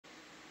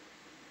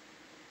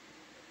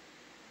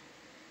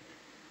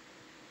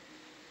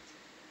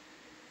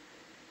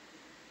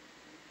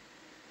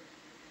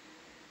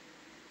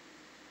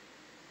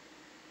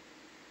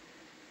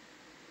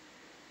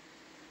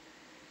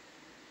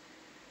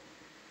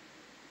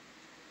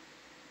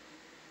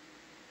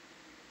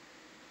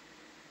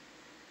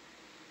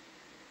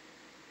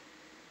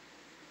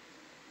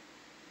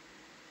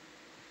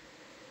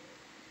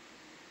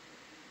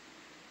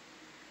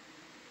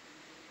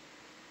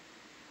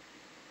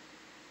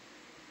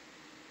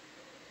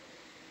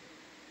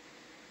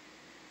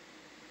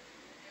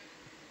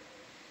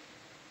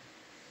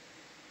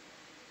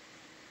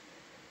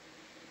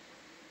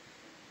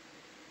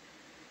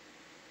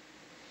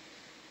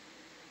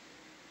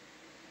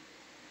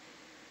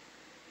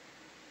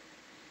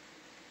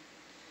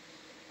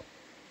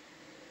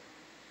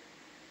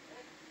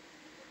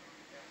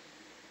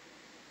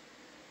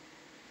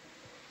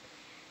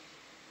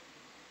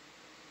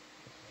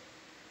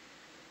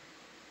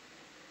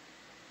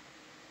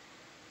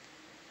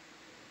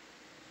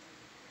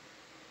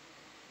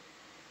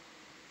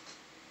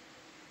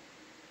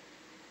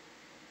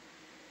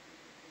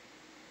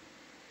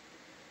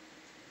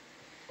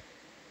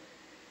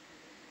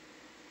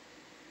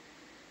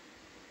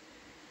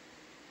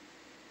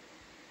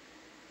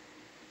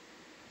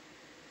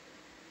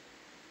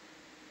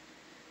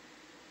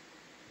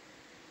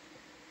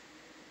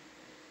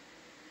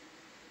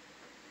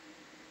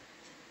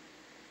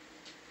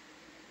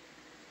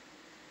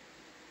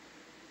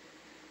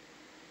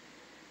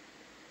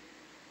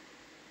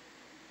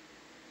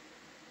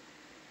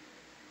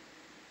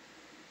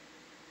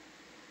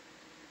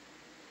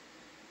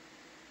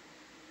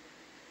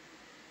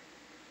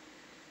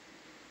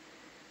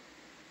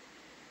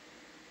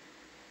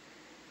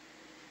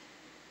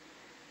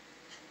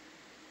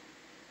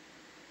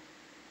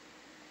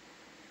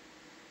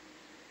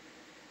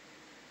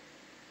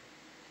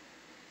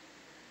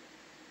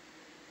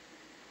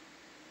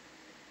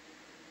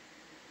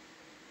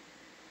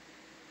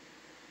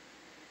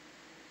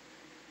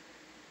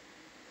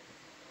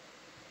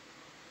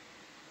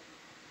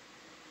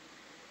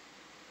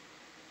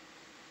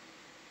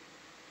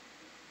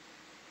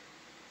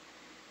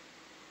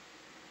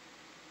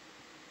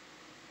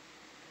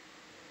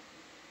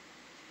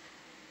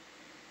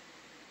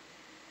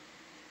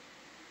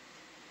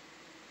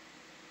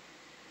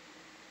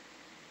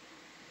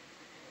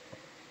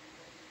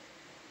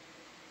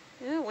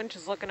winch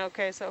is looking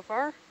okay so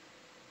far.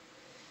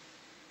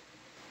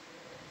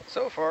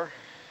 So far.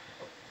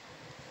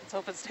 Let's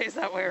hope it stays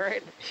that way,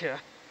 right? Yeah.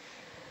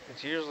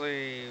 It's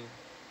usually,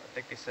 I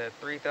think they said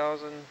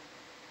 3,000,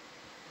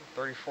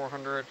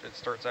 3,400. It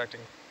starts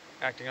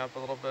acting up a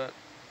little bit.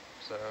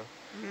 So,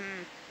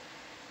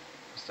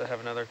 just to have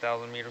another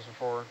 1,000 meters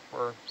before,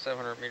 or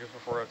 700 meters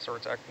before it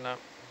starts acting up.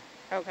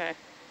 Okay.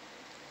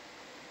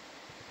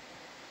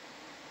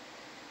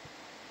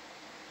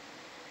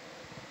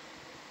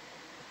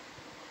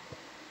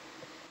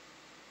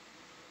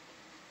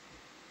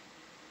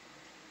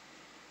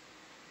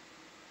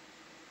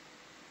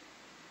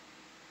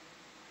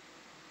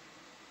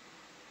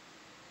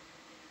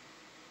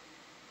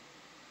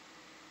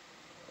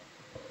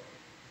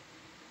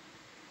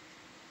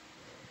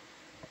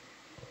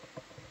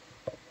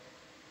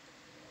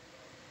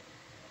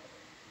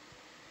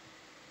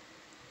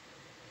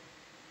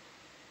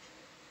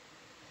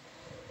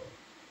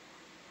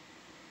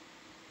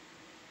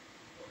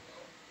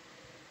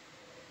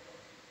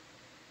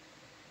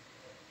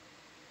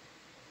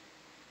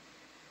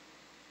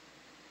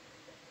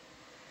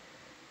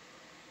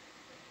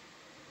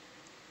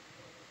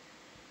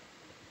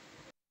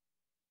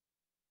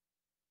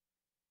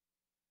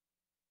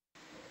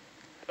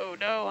 Oh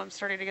no, I'm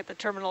starting to get the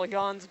terminal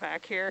yawns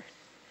back here.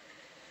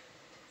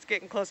 It's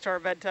getting close to our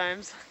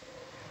bedtimes.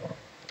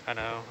 I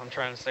know. I'm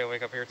trying to stay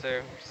awake up here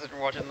too. Just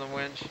watching the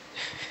winch.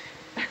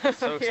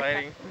 So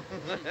exciting.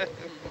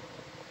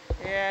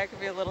 Yeah, it can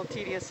be a little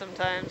tedious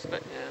sometimes,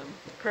 but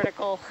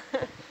critical.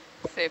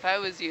 Say, if I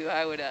was you,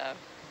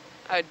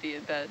 I'd be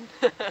in bed.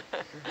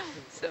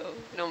 So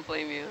don't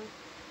blame you.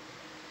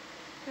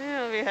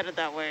 Yeah, I'll be headed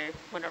that way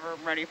whenever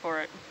I'm ready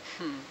for it.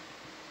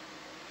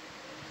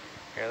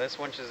 Yeah, this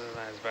winch isn't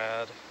as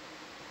bad.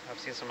 I've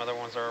seen some other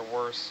ones that are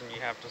worse, and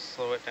you have to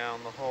slow it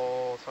down the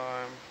whole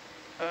time.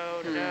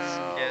 Oh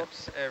no. It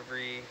skips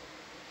every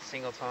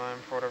single time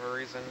for whatever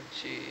reason.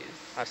 Jeez.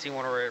 I've seen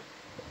one where it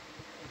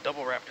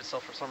double wrapped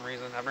itself for some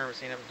reason. I've never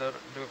seen it do it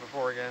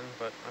before again,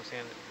 but I've seen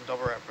it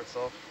double wrap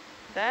itself.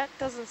 That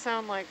doesn't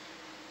sound like,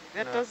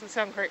 doesn't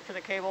sound great for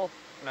the cable.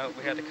 No,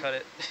 we had to cut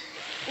it.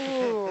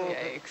 Ooh.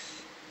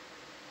 Yikes.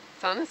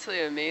 It's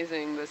honestly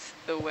amazing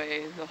the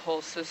way the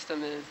whole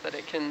system is, that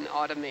it can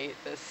automate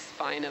this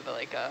fine of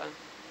like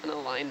an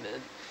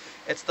alignment.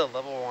 It's the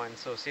level one,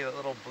 so see that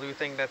little blue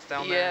thing that's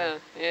down there?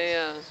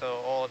 Yeah.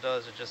 So all it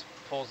does, it just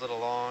pulls it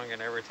along,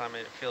 and every time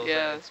it feels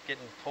that it's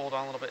getting pulled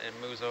on a little bit, it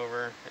moves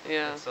over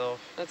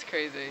itself. That's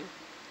crazy.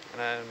 And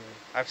then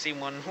I've seen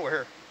one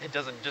where it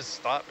doesn't just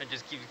stop, it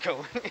just keeps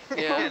going.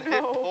 Yeah. And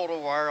it pulled a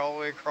wire all the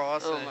way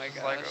across. Oh and my it's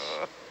gosh. like,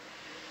 oh.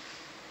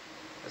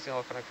 I've seen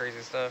all kind of crazy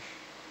stuff.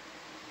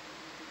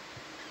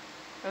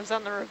 I was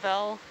on the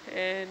Ravel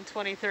in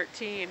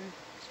 2013.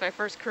 It's my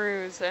first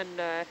cruise, and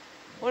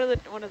one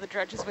of the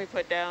dredges we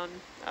put down,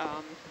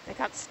 they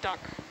got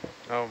stuck.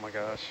 Oh my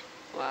gosh.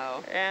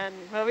 Wow. And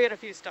well, we had a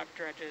few stuck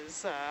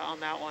dredges on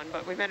that one,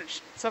 but we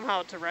managed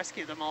somehow to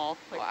rescue them all.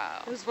 Like,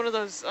 wow. It was one of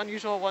those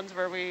unusual ones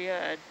where we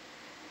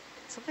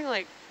something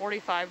like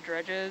 45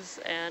 dredges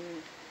and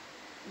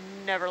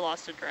never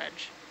lost a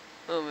dredge.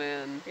 Oh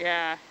man.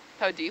 Yeah.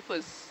 How deep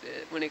was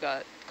it when it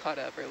got caught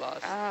up or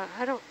lost?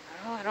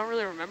 I don't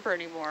really remember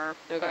anymore.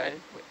 Okay.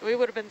 But we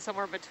would have been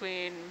somewhere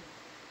between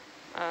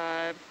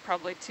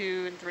probably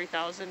 2,000 and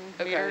 3,000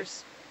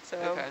 meters. So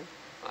okay.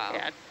 Wow.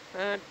 yeah,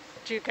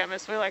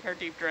 geochemists, we like our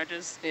deep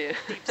dredges. Yeah.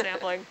 Deep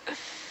sampling.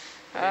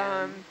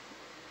 So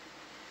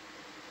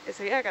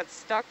yeah, I got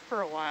stuck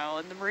for a while,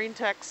 and the marine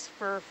techs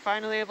were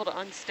finally able to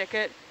unstick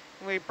it.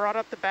 We brought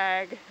up the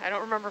bag. I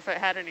don't remember if it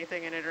had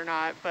anything in it or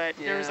not, but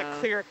there was a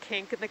clear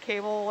kink in the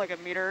cable, like a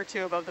meter or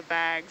two above the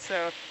bag.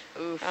 So,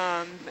 oof,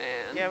 man.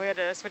 Yeah, we had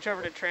to switch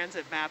over to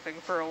transit mapping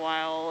for a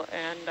while,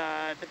 and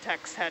the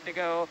techs had to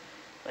go,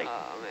 like,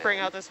 bring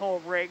out this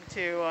whole rig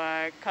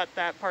to cut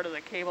that part of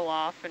the cable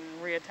off and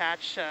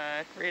reattach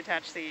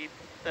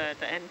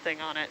the end thing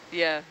on it.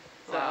 Yeah.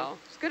 So, wow.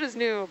 It's good as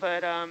new,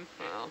 but wow.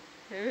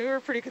 we were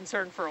pretty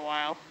concerned for a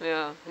while.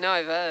 Yeah. No,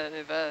 I bet.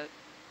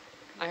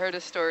 I heard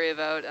a story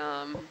about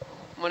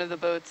one of the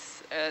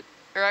boats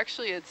or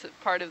actually it's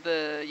part of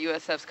the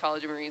USF's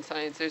College of Marine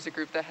Science. There's a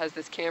group that has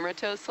this camera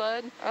tow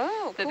sled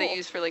that they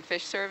use for like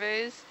fish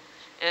surveys,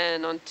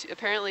 and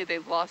apparently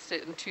they've lost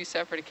it on 2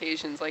 separate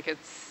occasions. Like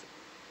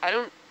I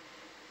don't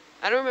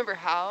remember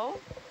how,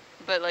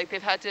 but like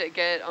they've had to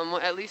get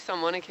at least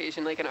on one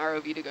occasion like an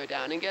ROV to go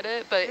down and get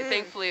it. But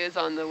thankfully it's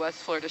on the West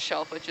Florida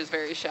shelf, which is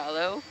very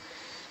shallow.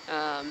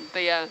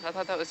 But yeah, I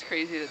thought that was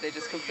crazy that they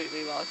just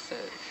completely lost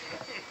it.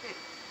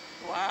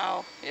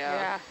 Wow.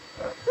 Yeah.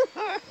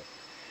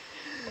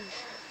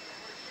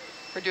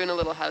 We're doing a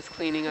little house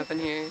cleaning up in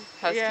here.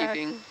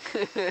 Housekeeping.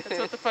 Yeah. That's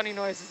what the funny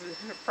noises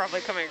are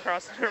probably coming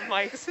across in our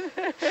mics.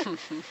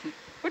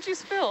 What'd you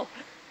spill?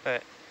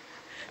 But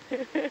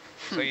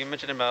so you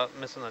mentioned about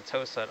missing the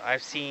tow set.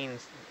 I've seen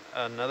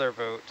another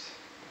boat,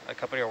 a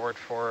company I worked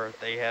for,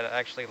 they had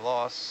actually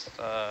lost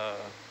I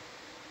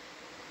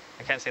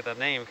can't say the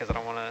name because I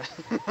don't want to.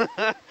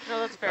 No,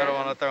 that's fair. I don't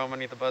want to throw them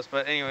underneath the bus.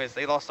 But anyways,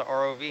 they lost the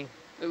ROV.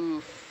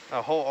 Oof.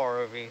 A whole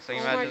ROV. So you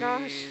Oh my imagine.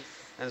 gosh.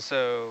 And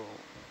so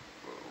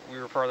we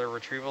were part of the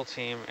retrieval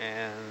team,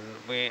 and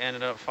we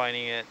ended up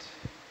finding it.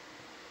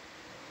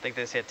 I think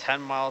they said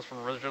 10 miles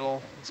from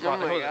original spot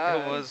Oh my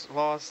God. it was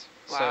lost.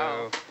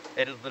 Wow. So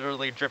it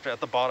literally drifted at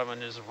the bottom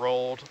and just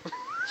rolled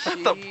at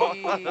the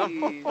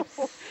bottom.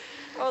 Jeez.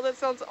 Oh, that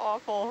sounds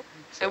awful.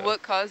 And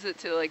what caused it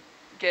to like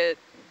get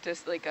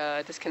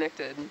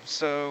disconnected?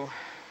 So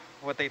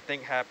what they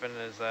think happened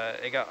is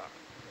that it got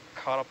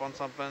caught up on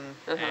something,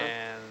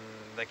 and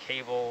the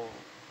cable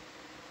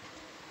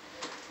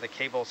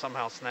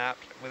somehow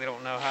snapped. We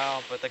don't know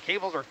how, but the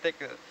cables are thick.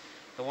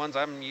 The ones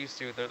I'm used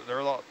to, they're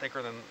a lot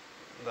thicker than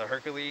the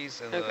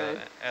Hercules and the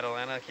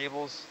Atlanta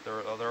cables.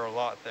 They're a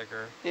lot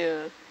thicker.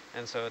 Yeah.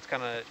 And so it's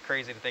kind of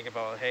crazy to think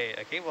about, hey,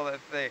 a cable that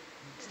thick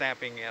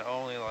snapping at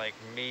only like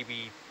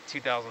maybe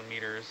 2,000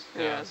 meters.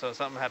 Yeah. So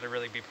something had to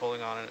really be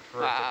pulling on it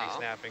for it to be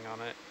snapping on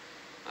it.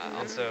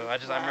 And so I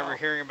remember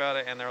hearing about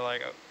it, and they're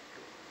like, oh,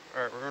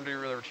 all right, we're going to do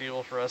the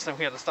retrieval for us. And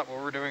we had to stop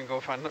what we're doing and go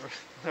find the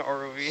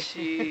ROV.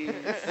 Jeez.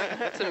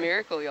 It's a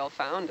miracle y'all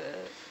found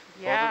it.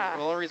 Yeah. Well,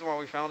 the only reason why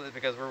we found it is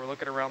because we were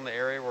looking around the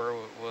area where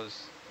it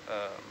was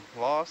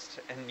lost,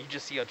 and you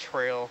just see a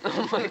trail.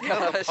 Oh my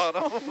gosh.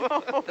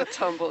 No. The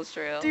tumbles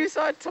trail. You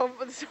saw the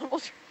tumble trail?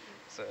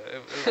 So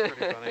it was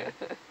pretty funny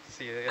to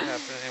see it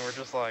happen, and we're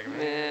just like,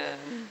 man.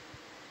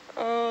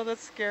 Oh,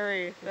 that's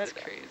scary. That's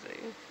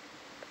crazy.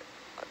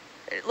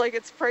 Like,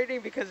 it's frightening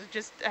because of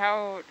just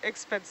how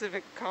expensive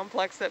and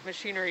complex that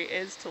machinery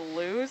is to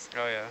lose.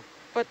 Oh yeah.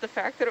 But the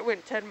fact that it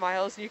went 10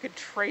 miles and you could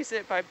trace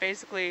it by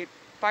basically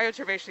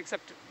bioturbation,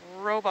 except the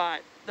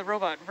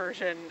robot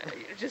version,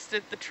 just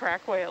did the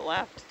trackway it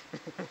left.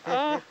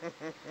 I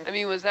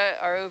mean, was that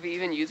ROV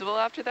even usable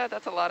after that?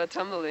 That's a lot of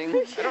tumbling.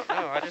 I don't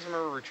know. I just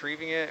remember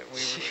retrieving it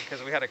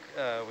because we had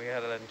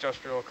an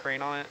industrial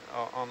crane on it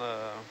on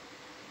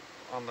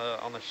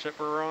the ship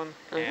we were on,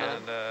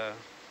 and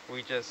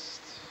we just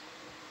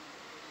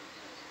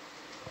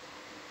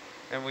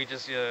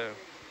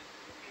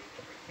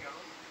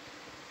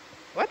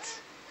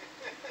what?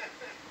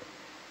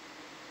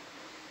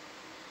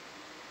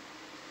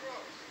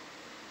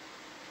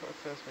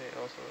 Test me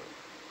also.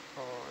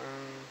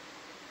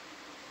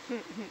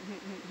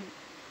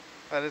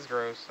 That is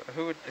gross.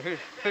 Who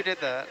did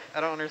that?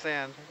 I don't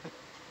understand.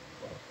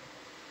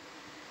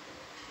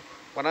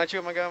 When I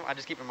chew my gum, I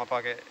just keep it in my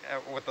pocket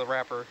with the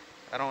wrapper.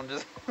 I don't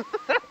just.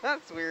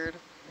 That's weird.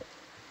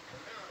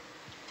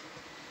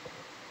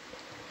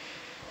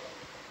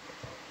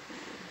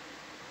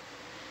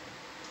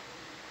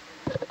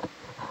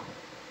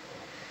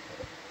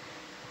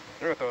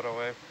 I'm gonna throw it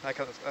away.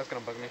 That's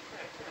gonna bug me.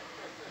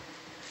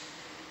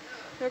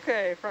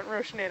 Okay, front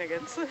row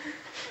shenanigans.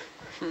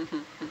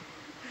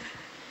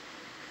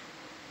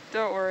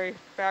 Don't worry,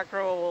 back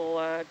row will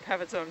have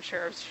its own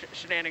share of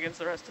shenanigans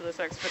the rest of this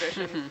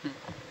expedition.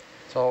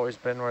 It's always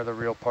been where the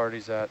real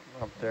party's at,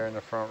 up there in the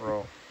front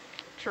row.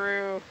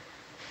 True.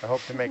 I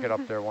hope to make it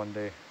up there one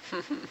day.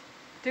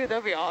 Dude,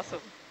 that'd be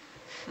awesome.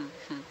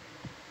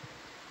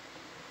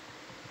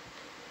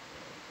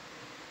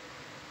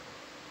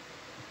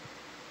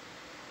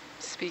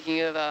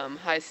 Speaking of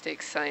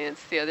high-stakes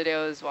science, the other day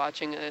I was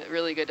watching a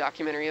really good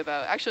documentary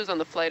about, actually it was on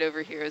the flight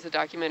over here, it was a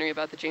documentary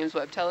about the James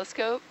Webb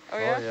Telescope. Oh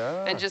yeah? Oh,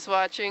 yeah. And just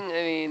watching,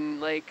 I mean,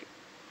 like,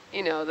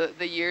 you know,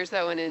 the years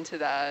that went into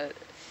that,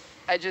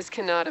 I just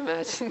cannot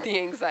imagine the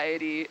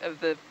anxiety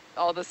of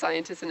all the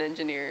scientists and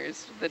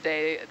engineers the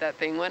day that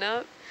thing went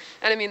up.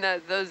 And I mean,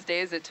 those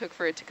days it took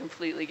for it to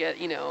completely get,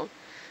 you know,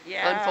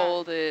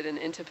 unfolded and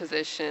into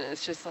position.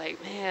 It's just like,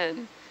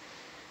 man,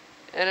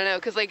 I don't know,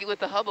 because like with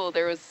the Hubble,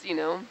 there was, you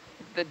know,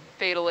 the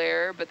fatal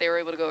error, but they were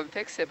able to go and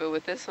fix it. But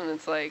with this one,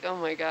 it's like, oh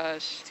my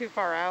gosh. Too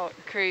far out.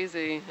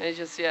 Crazy. I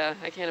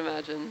can't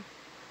imagine.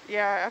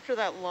 Yeah, after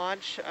that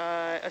launch,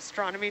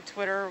 astronomy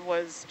Twitter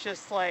was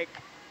just like,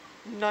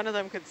 none of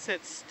them could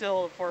sit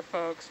still for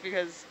folks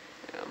because,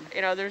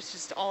 you know, there's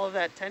just all of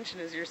that tension,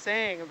 as you're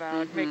saying,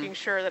 about making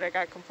sure that it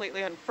got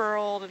completely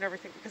unfurled and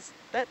everything, because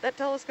that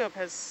telescope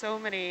has so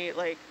many,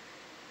 like,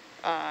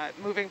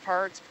 moving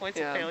parts, points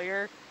of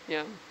failure.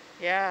 Yeah.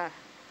 Yeah.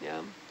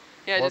 Yeah.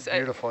 What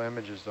beautiful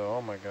images, though.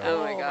 Oh my god.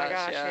 Oh my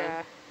gosh,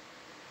 yeah.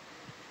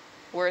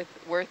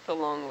 Worth the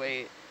long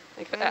wait.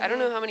 Like, I don't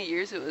know how many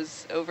years it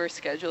was over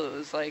schedule. It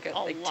was like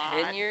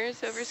 10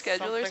 years over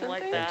schedule or something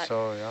like that. I think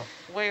so, yeah.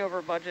 Way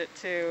over budget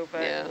too,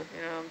 but you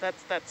know,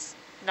 that's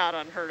not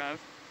unheard of.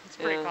 It's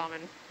pretty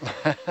common.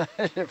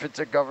 If it's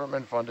a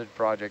government-funded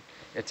project,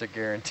 it's a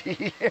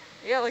guarantee.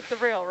 Yeah, like the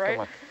rail, right?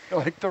 Come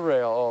on. Like the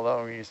rail. Oh,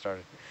 that when you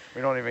started.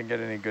 We don't even get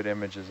any good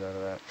images out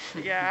of that.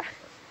 Yeah.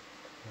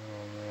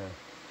 Oh man.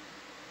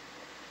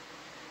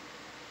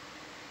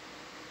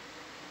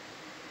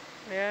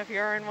 Yeah, if you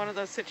are in one of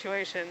those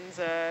situations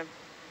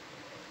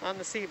on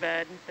the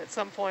seabed, at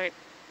some point,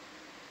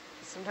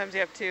 sometimes you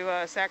have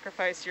to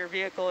sacrifice your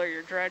vehicle or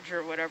your dredge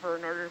or whatever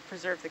in order to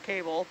preserve the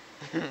cable.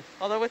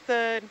 Although with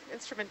the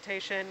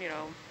instrumentation, you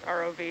know,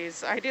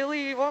 ROVs,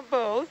 ideally you want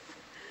both.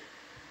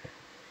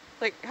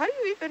 Like, how do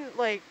you even,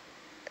 like,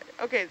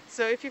 Okay,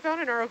 so if you found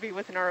an ROV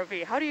with an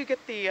ROV, how do you get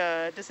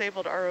the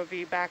disabled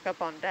ROV back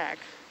up on deck?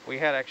 We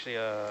had actually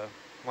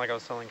like I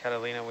was telling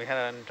Catalina, we had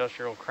an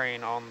industrial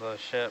crane on the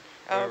ship.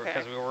 Oh, okay.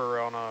 Because we were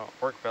on a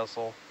work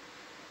vessel,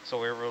 so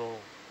we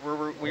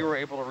were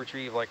able to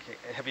retrieve like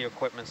heavy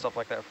equipment, stuff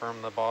like that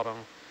from the bottom.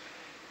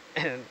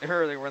 And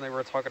earlier when they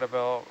were talking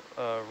about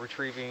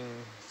retrieving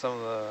some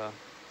of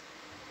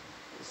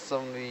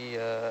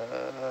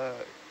the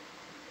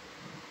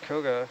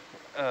Koga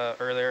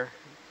earlier,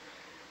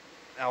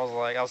 I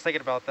was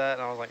thinking about that,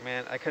 and I was like,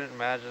 man, I couldn't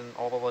imagine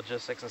all the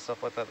logistics and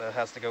stuff like that that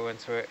has to go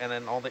into it, and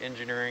then all the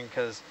engineering,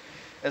 because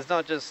it's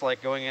not just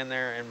like going in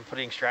there and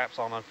putting straps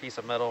on a piece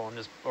of metal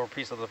and or a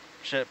piece of the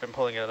ship and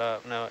pulling it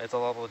up. No, it's a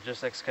lot of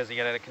logistics, because you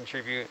got to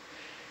contribute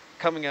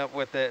coming up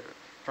with it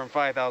from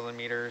 5,000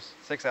 meters,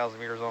 6,000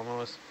 meters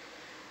almost,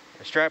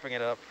 and strapping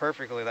it up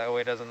perfectly that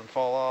way it doesn't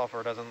fall off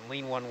or doesn't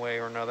lean one way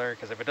or another,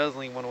 because if it does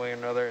lean one way or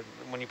another,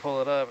 when you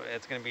pull it up,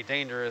 it's going to be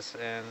dangerous,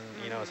 and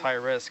you know, it's high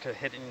risk of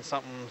hitting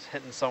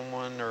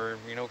someone, or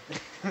you know,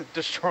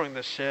 destroying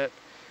the ship.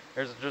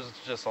 There's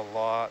just a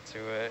lot to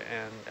it,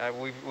 and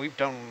we've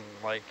done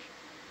like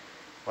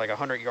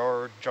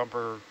 100-yard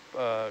jumper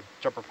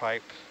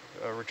pipe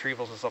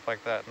retrievals and stuff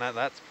like that, and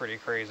that's pretty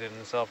crazy in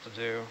itself to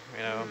do,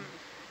 you know.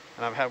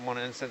 And I've had one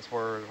instance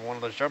where one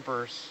of those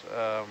jumpers,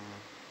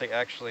 they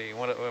actually,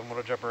 what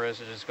a jumper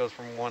is, it just goes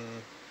from one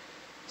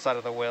side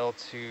of the well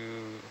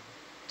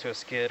to a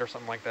skid or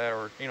something like that,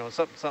 or you know,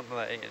 something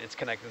that it's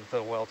connected to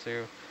the well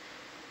to.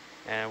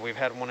 And we've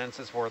had one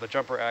instance where the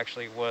jumper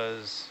actually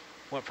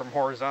went from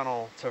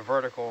horizontal to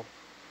vertical,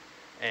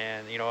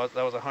 and you know,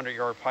 that was a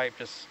 100-yard pipe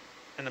just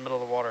in the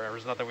middle of the water. There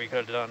was nothing we could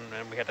have done,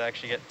 and we had to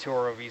actually get 2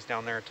 ROVs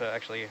down there to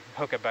actually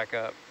hook it back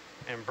up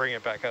and bring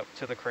it back up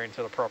to the crane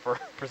to the proper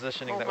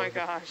positioning. Oh my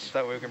gosh.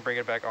 That way we can bring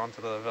it back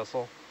onto the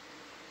vessel,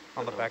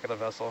 on the back of the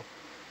vessel.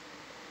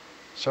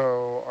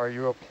 So are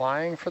you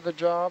applying for the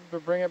job to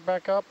bring it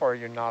back up, or are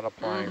you not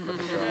applying for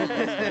the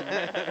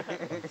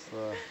job?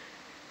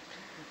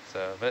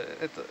 So, but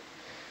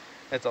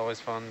it's always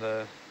fun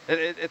to,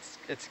 it's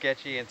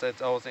sketchy, and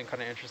it's always kind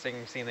of interesting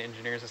seeing the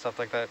engineers and stuff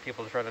like that,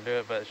 people trying to do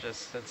it, but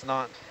it's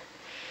not,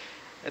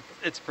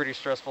 it's pretty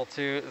stressful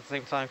too at the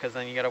same time, because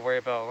then you got to worry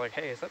about like,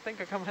 hey, is that thing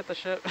gonna come hit the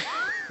ship?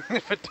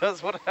 If it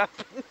does, what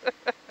happened?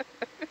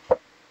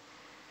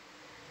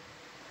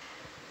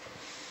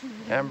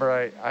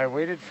 Amber, I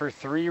waited for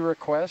 3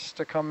 requests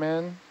to come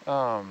in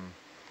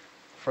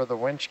for the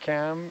winch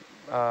cam.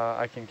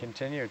 I can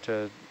continue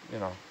to, you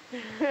know,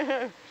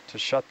 to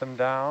shut them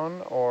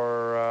down,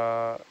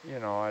 or you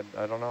know,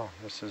 I don't know.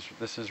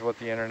 This is what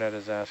the internet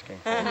is asking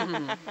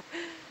for.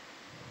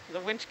 The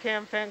Winch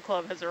Cam fan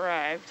club has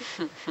arrived,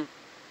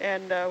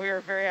 and we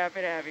are very happy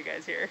to have you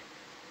guys here.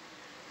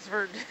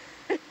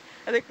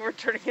 I think we're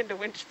turning into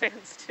winch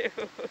fans too.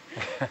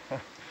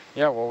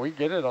 Yeah, well, we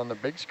get it on the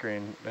big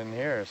screen in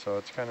here, so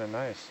it's kind of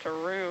nice.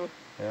 True.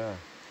 Yeah.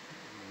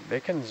 They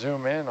can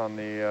zoom in on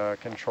the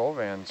control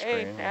van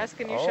screen. Hey, ask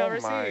and you shall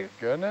receive. Oh my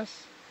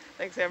goodness.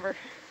 Thanks, Amber.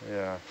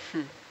 Yeah.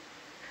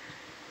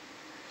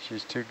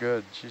 She's too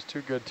good. She's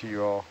too good to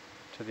you all,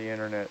 to the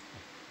internet.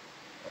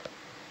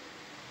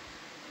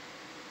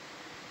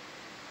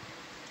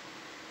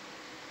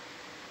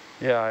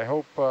 Yeah, I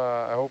hope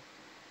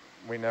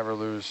we never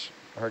lose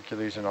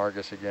Hercules and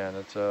Argus again.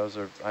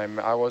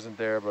 I wasn't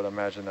there, but I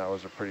imagine that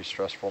was a pretty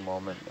stressful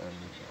moment, and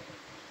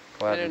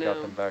glad we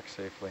got them back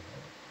safely.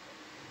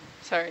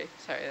 Sorry,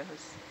 that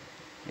was.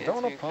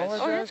 Don't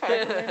apologize,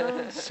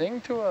 Catalina.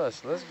 Sing to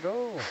us. Let's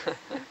go.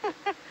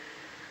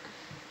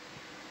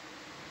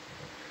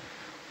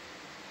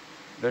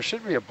 There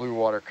should be a blue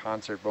water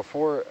concert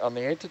on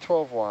the 8 to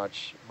 12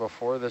 watch.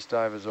 Before this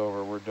dive is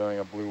over, we're doing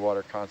a blue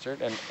water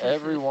concert, and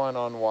everyone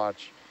on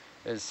watch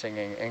is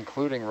singing,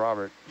 including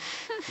Robert.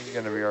 He's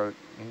gonna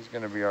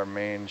be our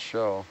main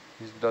show.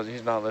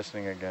 He's not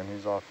listening again.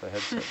 He's off the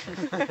headset.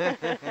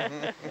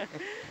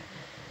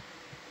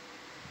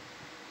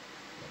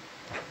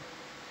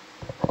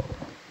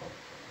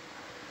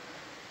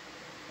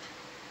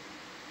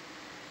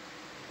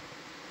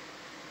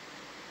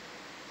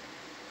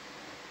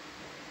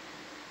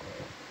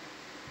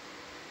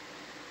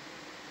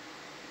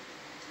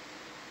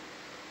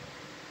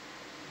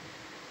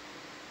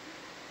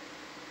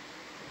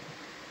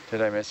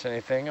 Did I miss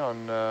anything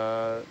on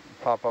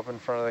pop up in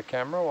front of the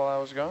camera while I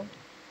was gone?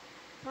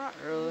 Not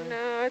really.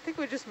 No, I think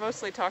we just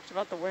mostly talked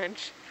about the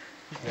winch.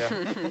 Yeah,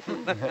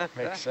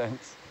 makes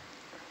sense.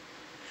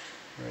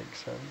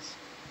 Makes sense.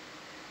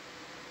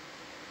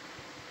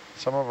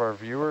 Some of our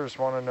viewers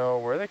want to know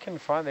where they can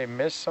find. They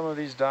missed some of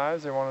these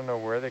dives. They want to know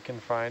where they can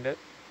find it.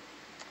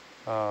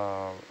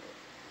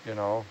 You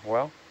know,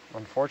 well,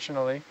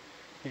 unfortunately,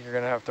 I think you're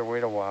going to have to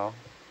wait a while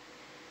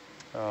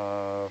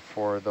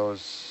for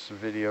those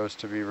videos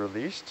to be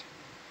released,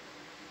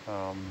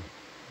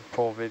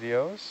 full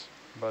videos,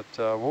 but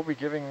we'll be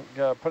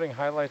putting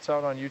highlights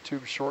out on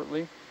YouTube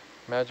shortly,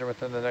 imagine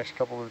within the next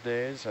couple of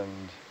days,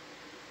 and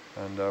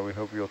we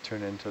hope you'll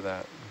tune into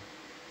that.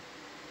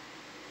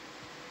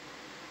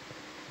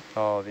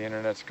 Oh, the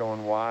internet's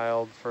going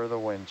wild for the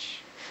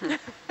winch.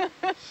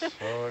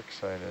 So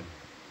excited.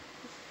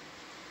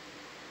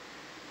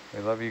 We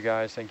love you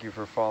guys. Thank you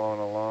for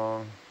following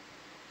along.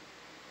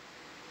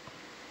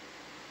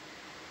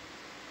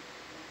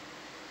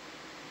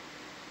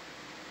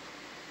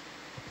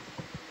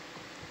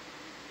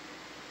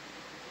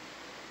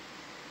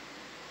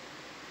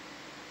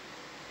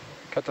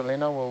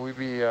 Catalina, will we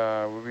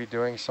be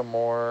doing some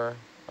more?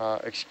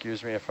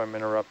 Excuse me if I'm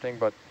interrupting,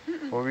 but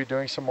will we be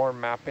doing some more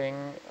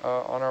mapping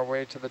on our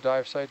way to the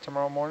dive site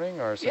tomorrow morning,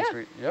 or since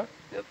Yep.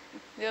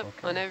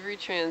 Okay. On every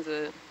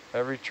transit.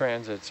 Every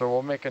transit. So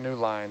we'll make a new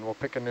line. We'll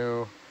pick a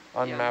new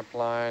unmapped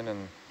line,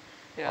 and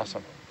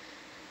awesome.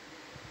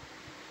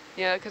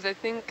 Yeah, because I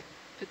think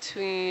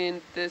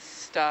between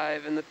this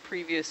dive and the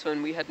previous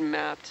one, we had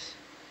mapped.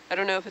 I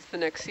don't know if it's the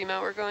next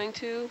seamount we're going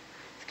to.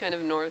 It's kind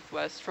of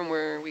northwest from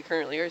where we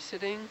currently are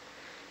sitting.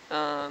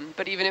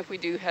 But even if we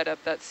do head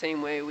up that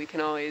same way, we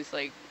can always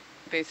like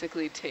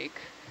basically take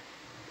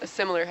a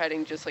similar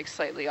heading, just like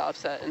slightly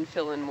offset and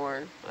fill in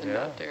more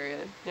unmapped area.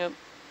 Yep.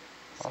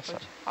 Awesome.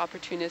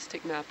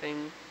 Opportunistic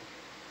mapping.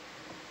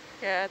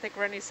 Yeah, I think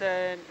Rennie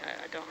said,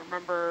 I don't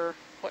remember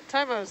what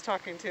time I was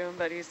talking to him,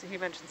 but he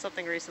mentioned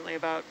something recently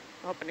about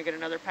hoping to get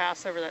another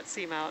pass over that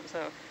seamount.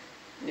 So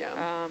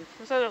yeah, it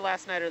was either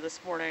last night or this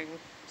morning.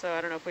 So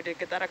I don't know if we did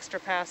get that extra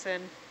pass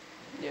in.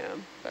 Yeah,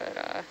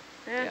 but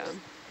just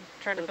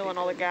trying to fill in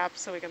all the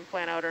gaps so we can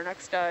plan out our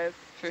next dive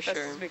as best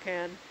as we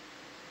can.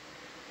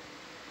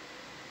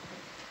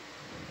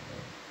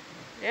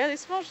 Yeah,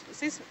 these small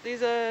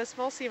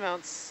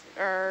seamounts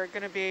are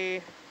going to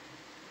be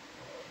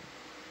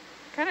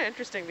kind of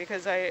interesting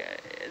because they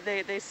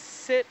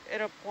sit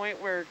at a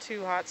point where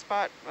two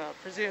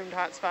presumed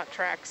hotspot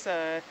tracks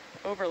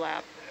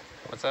overlap.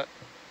 What's that?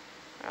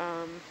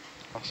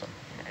 Awesome.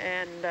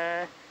 And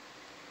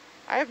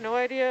I have no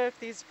idea if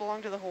these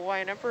belong to the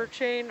Hawaiian Emperor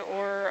chain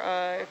or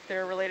if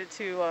they're related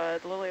to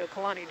the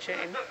Liliuokalani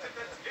chain.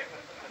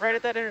 Right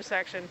at that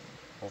intersection.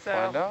 We'll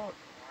find out.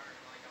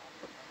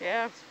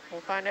 Yeah,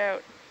 we'll find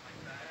out.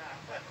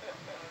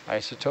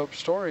 Isotope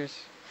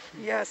stories.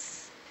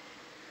 Yes.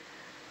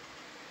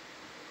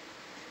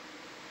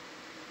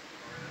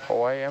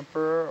 Hawaii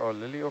Emperor or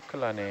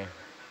Liliuokalani.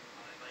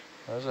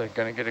 I was going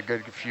to get a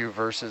good few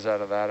verses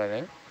out of that, I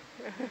think.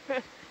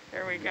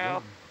 There we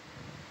go.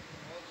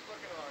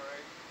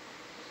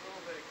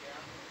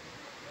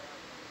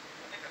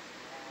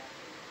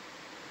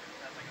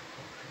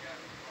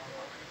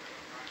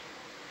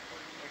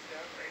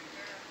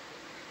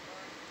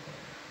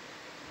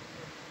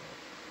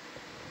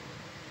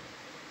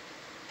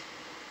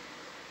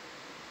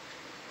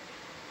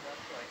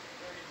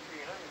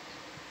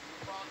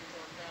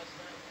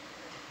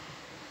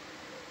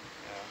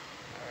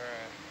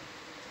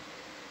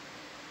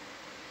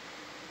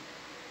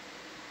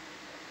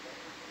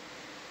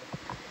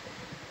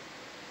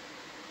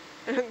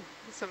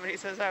 Somebody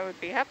says I would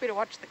be happy to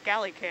watch the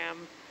galley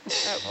cam.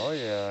 Oh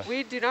yeah.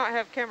 We do not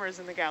have cameras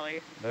in the galley.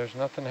 There's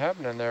nothing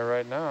happening there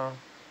right now.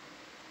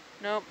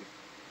 Nope.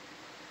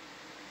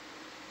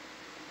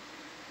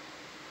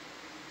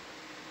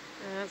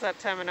 And it's that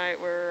time of night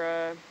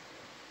where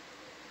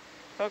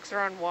folks are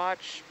on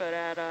watch, but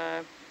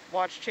at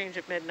watch change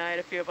at midnight,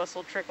 a few of us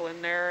will trickle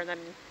in there and then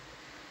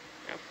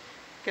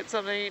get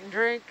something to eat and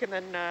drink and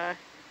then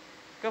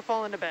go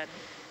fall into bed.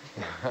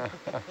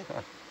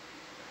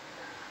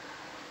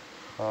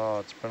 Oh,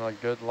 it's been a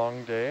good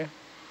long day.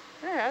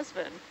 It has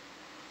been.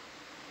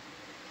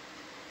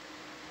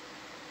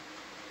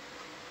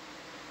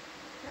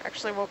 I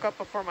actually woke up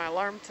before my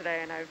alarm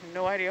today and I have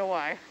no idea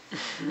why.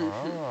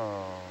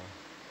 Oh.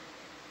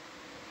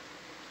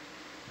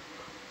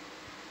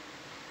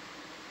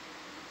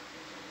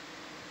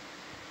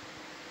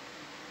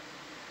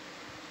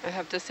 I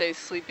have to say,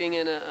 sleeping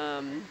in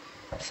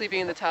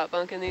the top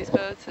bunk in these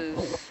boats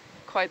is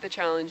quite the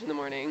challenge in the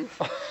morning.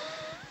 I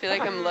feel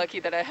like I'm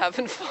lucky that I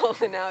haven't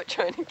fallen out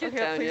trying to get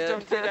down please yet.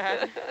 Don't do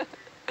that.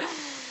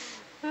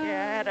 Yeah, I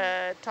had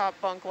a top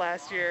bunk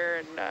last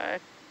year and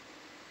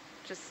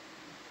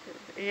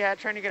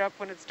trying to get up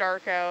when it's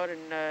dark out and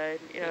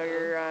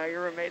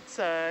your roommate's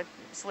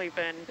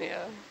sleeping.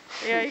 Yeah.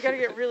 Yeah, you got to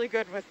get really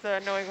good with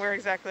knowing where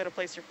exactly to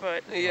place your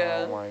foot.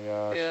 Yeah. Oh my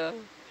gosh. Yeah.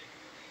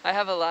 I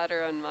have a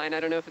ladder on mine.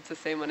 I don't know if it's the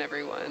same on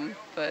everyone,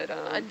 but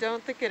I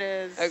don't think it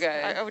is.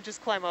 Okay. I would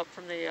just climb up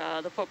from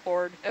the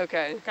footboard.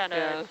 Okay. Kind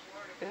of.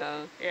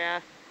 Yeah.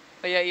 Yeah.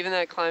 But yeah, even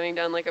that climbing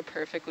down like a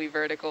perfectly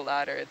vertical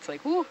ladder, it's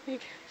like, whoo, you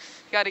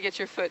got to get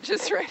your foot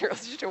just right or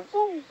else you just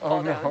fall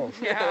down. No.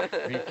 Yeah.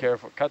 Be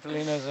careful.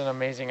 Catalina is an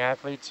amazing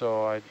athlete,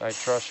 so I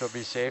trust she'll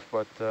be safe,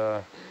 but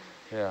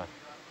yeah.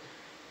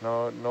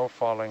 No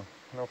falling.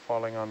 No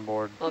falling on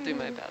board. I'll do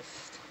my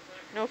best.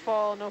 No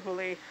fall, no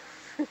huli.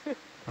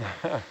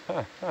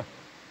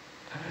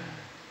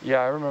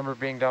 Yeah, I remember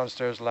being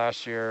downstairs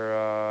last year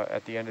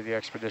at the end of the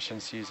expedition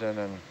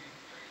season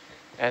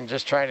and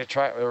just trying to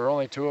there were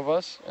only two of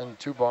us and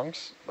two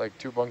bunks, like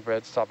two bunk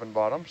beds, top and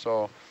bottom.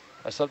 So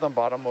I slept on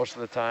bottom most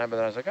of the time, but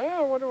then I was like, I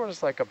wonder what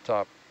it's like up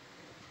top.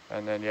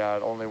 And then, yeah,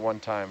 only one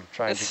time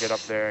trying to get up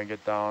there and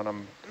get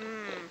down.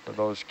 For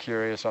those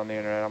curious on the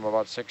internet, I'm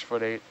about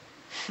 6'8",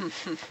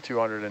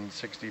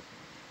 260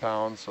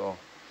 pounds. So,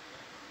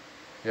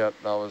 yeah,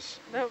 that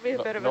would be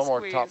a bit of a no more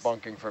squeeze. top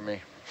bunking for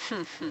me.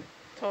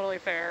 Totally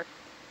fair.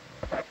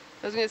 I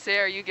was gonna say,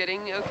 are you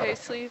getting okay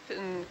sleep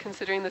and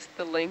considering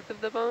the length of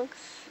the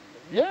bunks?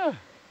 Yeah.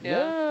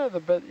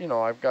 The bed, you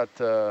know, I've got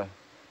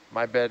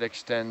my bed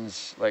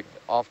extends like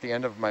off the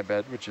end of my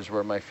bed, which is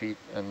where my feet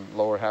and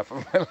lower half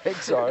of my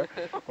legs are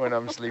when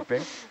I'm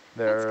sleeping.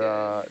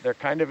 They're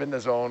kind of in the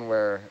zone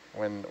where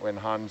when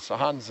Hans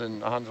von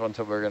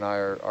Tilburg and I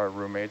are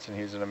roommates, and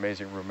he's an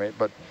amazing roommate,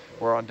 but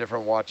we're on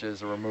different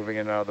watches, or we're moving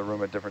in and out of the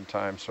room at different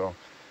times. So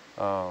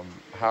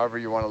however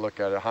you want to look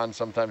at it, Hans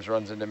sometimes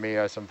runs into me,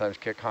 I sometimes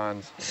kick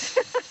Hans,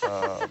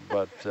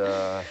 but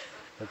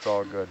it's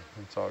all good.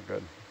 It's all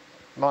good.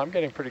 No, I'm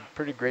getting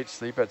pretty great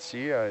sleep at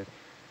sea. I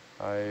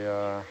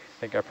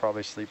think I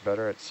probably sleep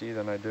better at sea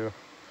than I do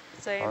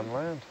on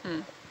land.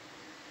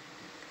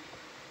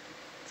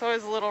 It's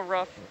always a little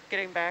rough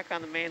getting back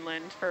on the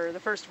mainland for the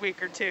first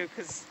week or two,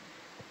 because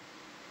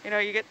you know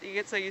you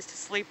get so used to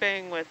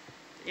sleeping with,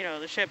 you know,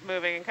 the ship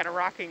moving and kind of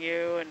rocking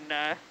you,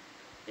 and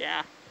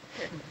yeah.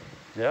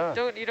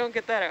 You don't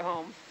get that at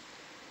home.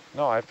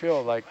 No, I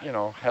feel like, you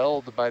know,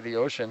 held by the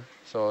ocean.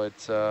 So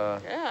it's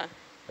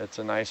it's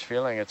a nice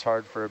feeling. It's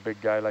hard for a big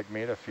guy like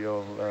me to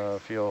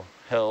feel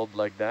held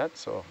like that.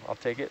 So I'll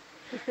take it.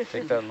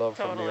 Take that love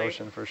from the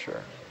ocean for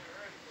sure.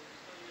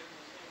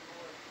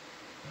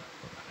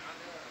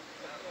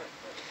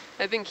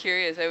 I've been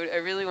curious. I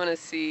really want to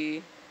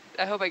see.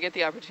 I hope I get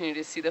the opportunity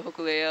to see the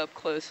Hokulea up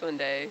close one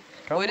day.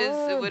 What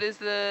is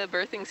the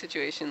birthing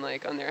situation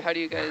like on there? How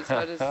does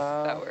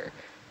that work?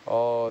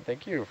 Oh,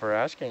 thank you for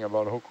asking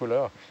about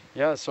Hokulea.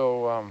 Yeah,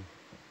 so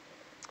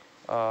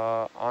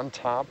on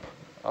top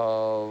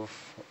of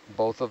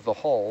both of the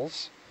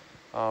hulls,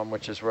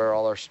 which is where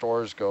all our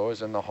stores go,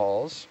 is in the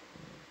hulls.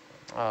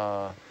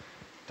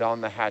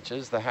 Down the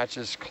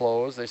hatches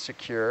close, they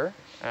secure,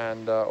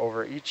 and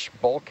over each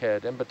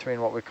bulkhead, in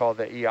between what we call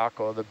the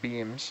iako, the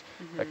beams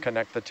that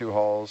connect the two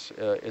hulls,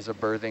 is a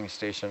berthing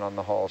station on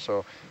the hull.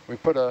 So we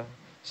put a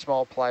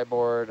small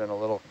plyboard and a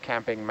little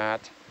camping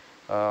mat,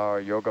 or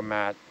yoga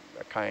mat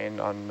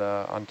kind,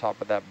 on top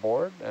of that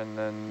board, and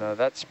then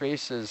that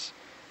space is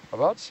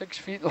about 6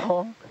 feet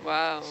long.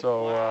 Wow.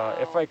 So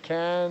if I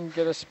can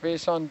get a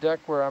space on deck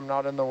where I'm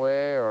not in the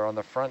way, or on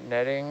the front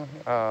netting,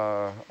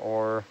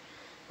 or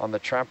on the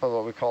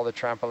what we call the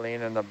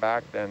trampoline in the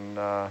back, then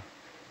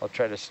I'll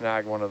try to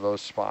snag one of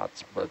those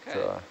spots. But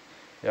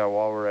yeah,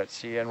 while we're at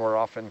sea, and we're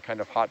often kind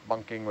of hot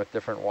bunking with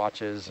different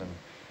watches, and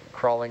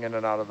crawling in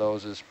and out of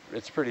those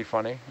it's pretty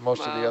funny.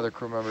 Most of the other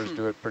crew members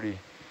do it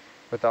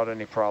without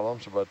any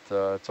problems, but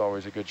it's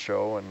always a good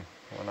show, and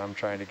when I'm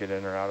trying to get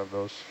in or out of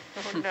those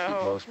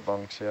those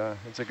bunks, yeah,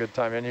 it's a good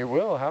time. And you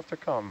will have to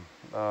come.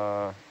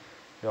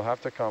 You'll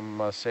have to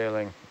come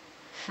sailing.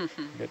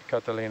 Get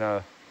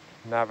Catalina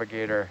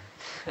Navigator.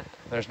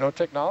 There's no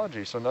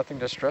technology, so nothing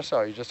to stress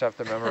out. You just have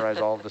to memorize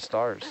all of the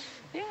stars.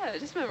 Yeah,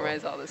 just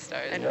memorize all the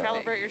stars. And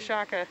calibrate your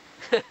shaka.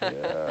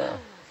 Yeah.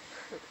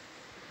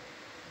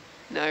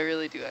 No, I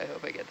really do. I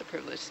hope I get the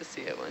privilege to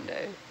see it one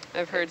day.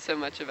 I've heard so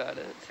much about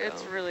it. So.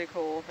 It's really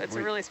cool. It's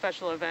a really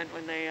special event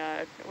when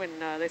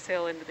they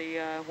sail into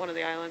the one of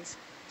the islands.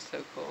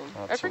 So cool.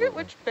 Absolutely. I forget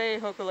which bay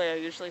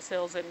Hokulea usually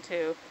sails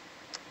into.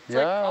 It's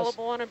like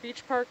Alamoana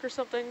Beach Park or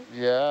something.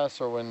 Yeah.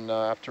 So when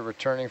after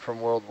returning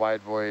from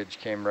Worldwide Voyage,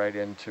 came right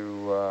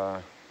into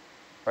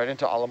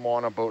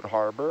Alamoana Boat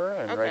Harbor,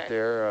 and right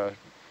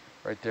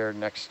there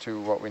next to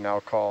what we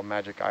now call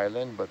Magic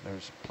Island, but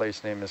whose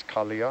place name is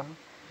Kalia.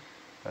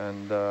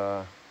 And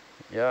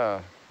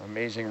yeah,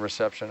 amazing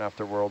reception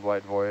after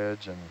Worldwide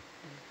Voyage, and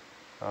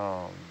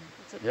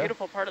it's a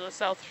beautiful part of the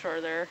South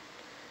Shore there.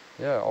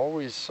 Yeah,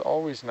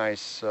 always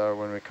nice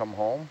when we come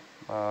home,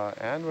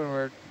 and when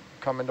we're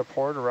coming to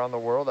port around the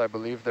world. I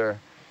believe they're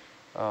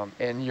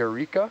in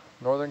Eureka,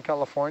 Northern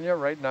California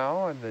right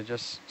now, and they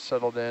just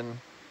settled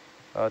in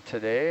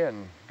today,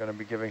 and going to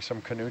be giving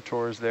some canoe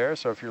tours there.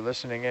 So if you're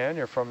listening in,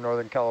 you're from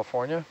Northern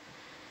California,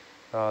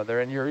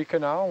 they're in Eureka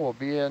now. We'll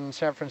be in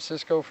San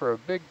Francisco for a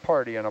big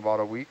party in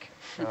about a week.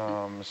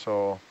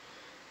 So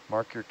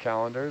mark your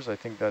calendars. I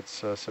think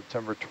that's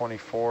September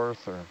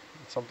 24th or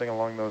something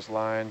along those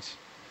lines.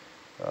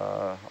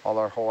 All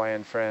our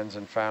Hawaiian friends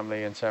and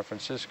family in San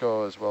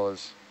Francisco, as well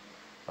as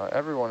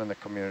everyone in the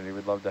community.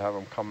 We'd love to have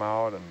them come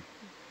out, and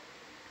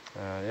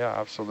yeah,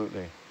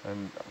 absolutely.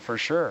 And for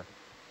sure,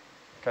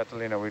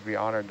 Catalina, we'd be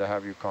honored to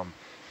have you come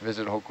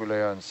visit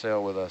Hokulea and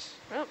sail with us.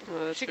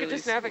 Well, she could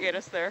just navigate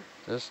us there.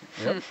 Just,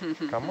 yep,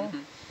 come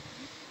on.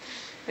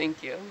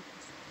 Thank you.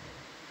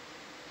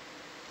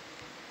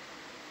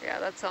 Yeah,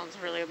 that sounds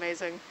really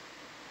amazing.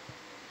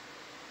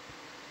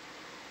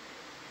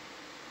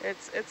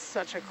 It's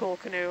such a cool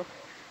canoe.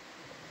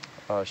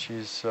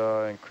 She's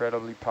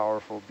incredibly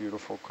powerful,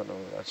 beautiful canoe.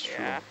 That's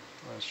true.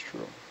 That's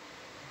true.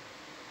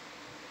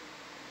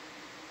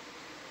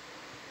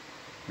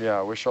 Yeah,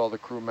 I wish all the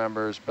crew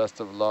members best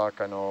of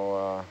luck. I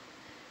know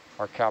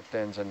our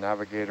captains and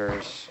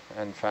navigators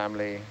and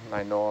family,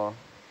 Nainoa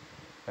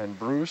and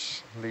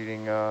Bruce,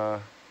 leading,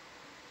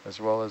 as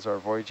well as our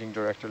voyaging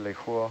director,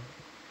 Lehua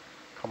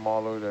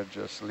Kamalu. They're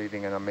just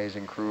leading an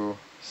amazing crew,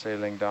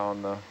 sailing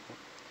down the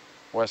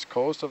west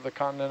coast of the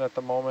continent at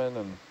the moment,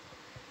 and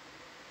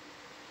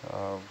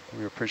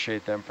we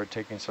appreciate them for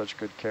taking such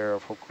good care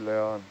of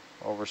Hokulea and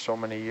over so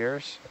many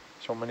years,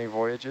 so many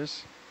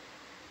voyages.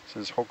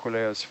 This is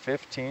Hokulea's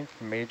 15th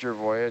major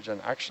voyage,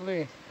 and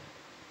actually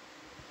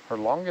her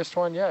longest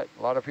one yet.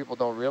 A lot of people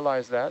don't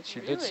realize that. She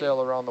did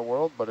sail around the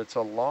world, but it's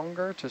a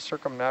longer to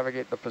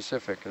circumnavigate the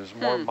Pacific. There's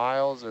more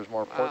miles, there's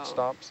more port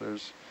stops,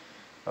 there's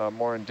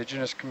more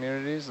indigenous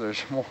communities,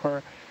 there's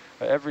more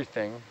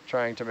everything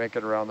trying to make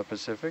it around the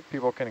Pacific.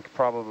 People can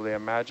probably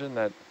imagine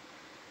that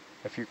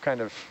if you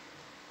kind of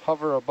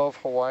hover above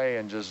Hawaii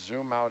and just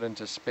zoom out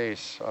into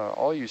space,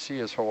 all you see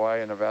is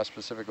Hawaii and a vast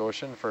Pacific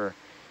Ocean for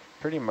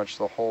pretty much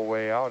the whole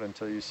way out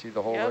until you see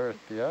the whole Earth.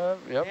 Yeah.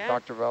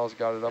 Dr. Val's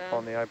got it up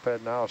on the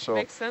iPad now. So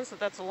makes sense that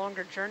that's a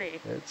longer journey.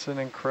 It's an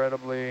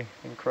incredibly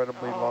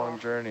long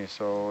journey.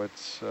 So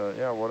it's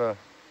what a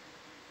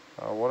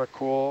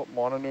cool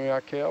Moana Nui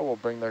Akea. We'll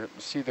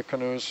see the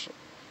canoes.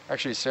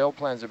 Actually, sail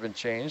plans have been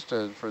changed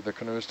for the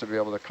canoes to be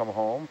able to come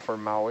home for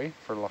Maui,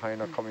 for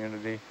Lahaina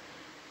community.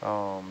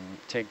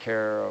 Take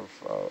care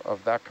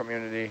of that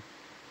community,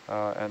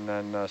 and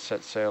then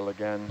set sail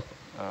again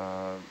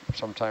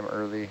sometime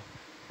early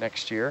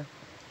next year.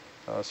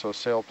 So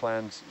sail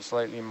plans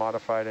slightly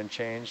modified and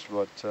changed,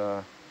 but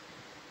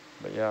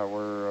yeah,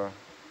 we're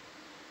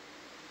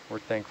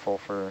thankful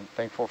for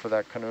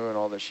that canoe and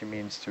all that she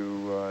means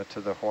to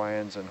the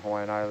Hawaiians and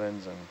Hawaiian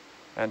Islands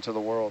and to the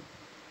world.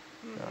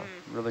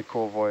 Really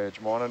cool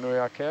voyage. Moana Nui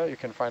Akea. You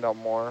can find out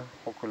more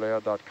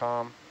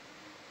hokulea.com.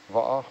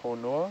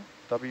 Wa'ahonua,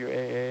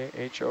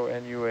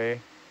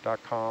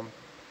 WAAHONUA.com.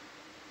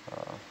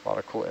 A lot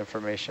of cool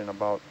information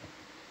about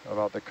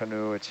the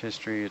canoe, its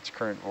history, its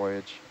current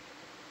voyage.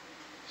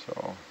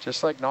 So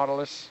just like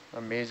Nautilus,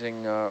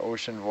 amazing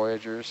ocean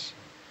voyagers,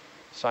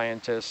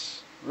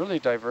 scientists, really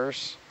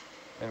diverse,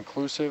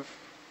 inclusive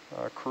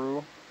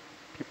crew.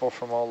 People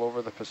from all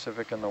over the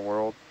Pacific and the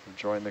world have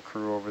joined the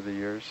crew over the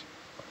years.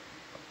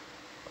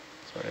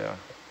 So yeah.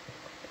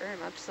 Very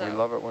much so. We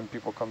love it when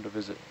people come to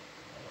visit.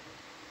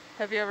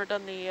 Have you ever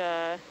done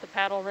the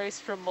paddle race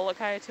from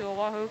Molokai to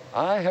Oahu?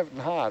 I have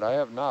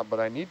not, but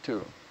I need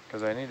to,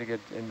 because I need to get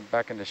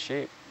back into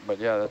shape. But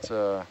yeah, that's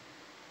a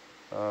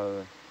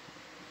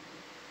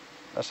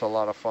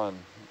lot of fun.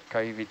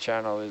 Kaiwi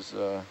Channel is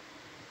an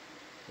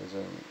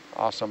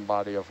awesome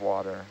body of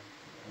water.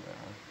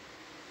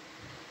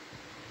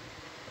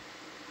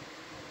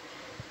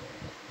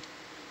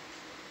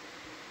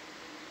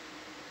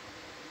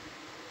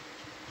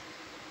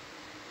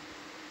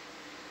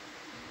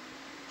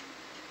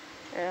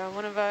 Yeah,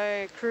 one of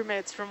my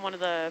crewmates from one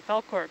of the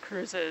Falkor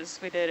cruises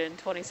we did in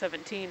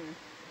 2017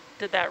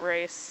 did that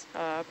race,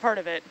 part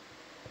of it.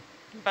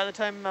 By the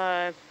time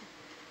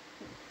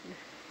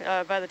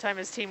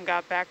his team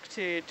got back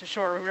to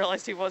shore, we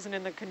realized he wasn't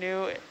in the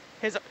canoe.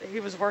 He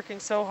was working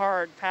so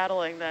hard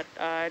paddling that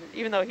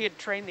even though he had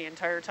trained the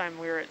entire time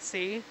we were at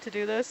sea to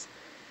do this,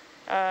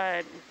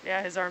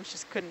 yeah, his arms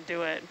just couldn't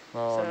do it.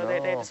 So they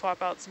had to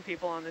swap out some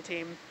people on the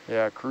team.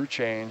 Yeah, crew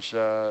change. We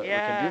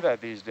can do that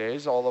these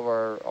days. All of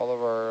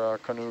our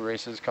canoe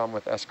races come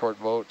with escort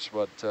boats,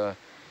 but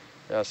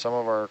yeah, some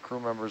of our crew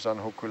members on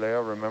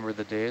Hokulea remember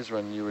the days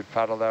when you would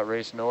paddle that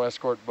race, no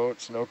escort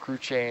boats, no crew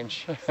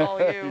change. It's all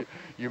you.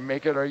 You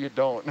make it or you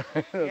don't.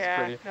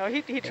 Yeah, no,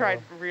 he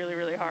tried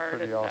really hard.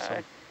 Pretty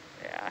awesome.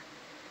 Yeah.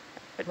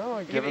 But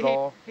no, give it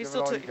all you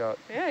got.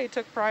 Yeah, he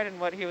took pride in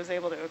what he was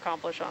able to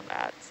accomplish on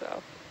that,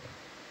 so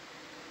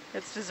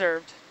it's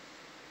deserved.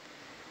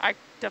 I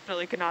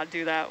definitely could not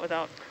do that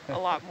without a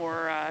lot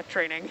more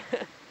training.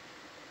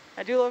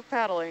 I do love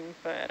paddling,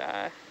 but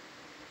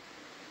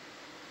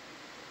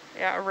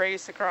yeah, a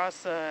race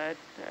across a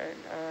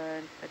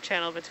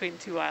channel between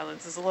two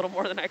islands is a little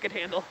more than I could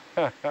handle.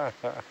 At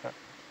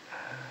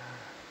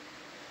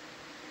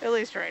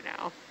least right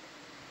now.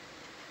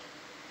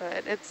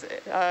 But it's,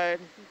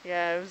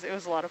 yeah, it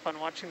was a lot of fun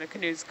watching the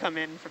canoes come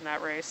in from that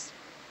race.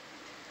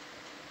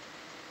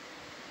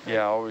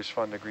 Yeah, always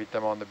fun to greet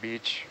them on the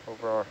beach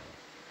over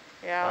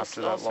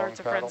after all that long sorts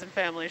of paddle. friends and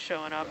family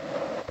showing up.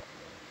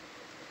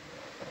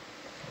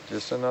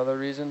 Just another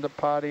reason to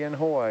potty in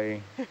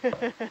Hawaii. All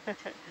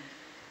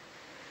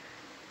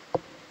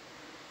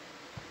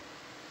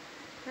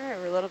right,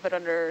 we're a little bit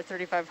under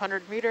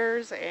 3,500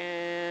 meters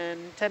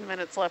and 10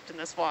 minutes left in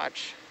this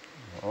watch.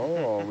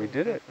 Oh, we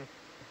did it.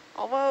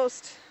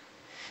 Almost.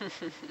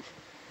 The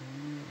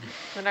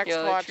next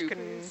watch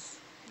troopers.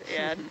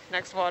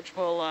 next watch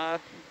will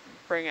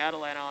bring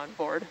Atalanta on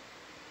board.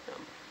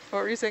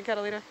 What were you saying,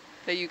 Catalina?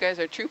 That you guys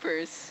are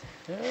troopers.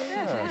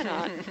 Yeah. Why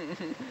not?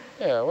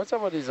 Yeah, what's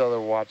up with these other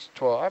watch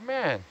 12?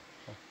 Man,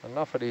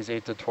 enough of these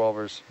 8 to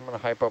 12ers. I'm going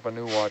to hype up a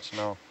new watch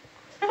now.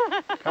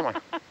 Come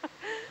on.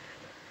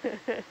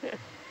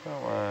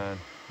 Come on.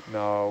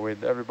 No,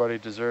 everybody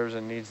deserves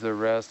and needs their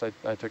rest.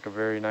 I took a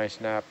very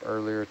nice nap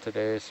earlier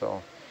today,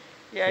 so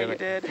Yeah, you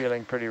did.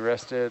 Feeling pretty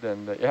rested,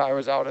 and yeah, I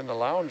was out in the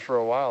lounge for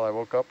a while. I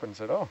woke up and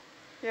said, "Oh."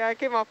 Yeah, I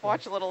came off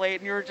watch a little late,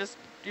 and you were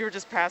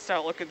just passed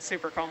out, looking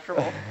super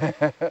comfortable.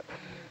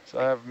 So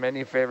I have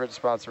many favorite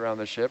spots around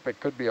the ship. It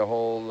could be a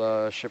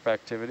whole ship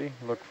activity.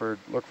 Look for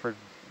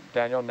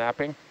Daniel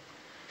napping.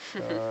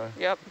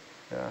 Yep.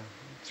 Yeah,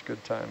 it's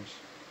good times.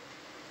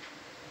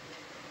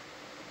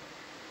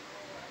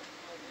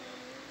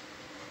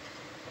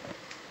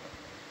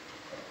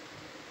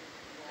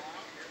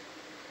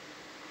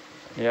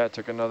 Yeah, I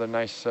took another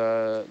nice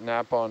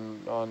nap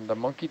on the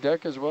monkey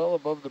deck as well,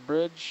 above the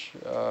bridge,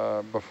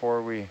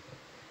 before we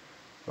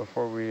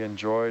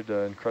enjoyed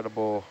the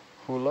incredible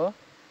hula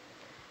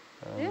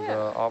and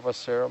Ava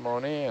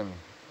ceremony, and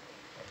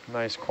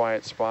nice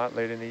quiet spot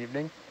late in the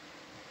evening.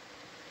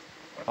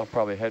 I'll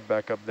probably head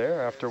back up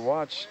there after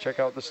watch, check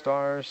out the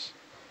stars.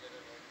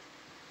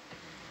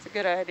 It's a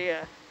good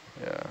idea.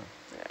 Yeah.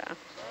 Yeah.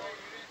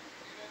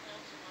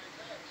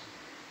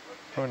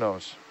 Who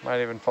knows?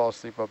 Might even fall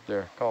asleep up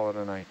there. Call it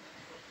a night.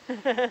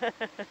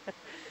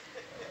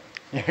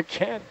 You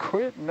can't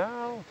quit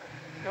now.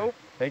 Nope.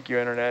 Thank you,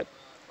 Internet.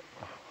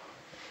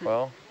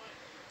 Well,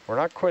 we're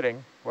not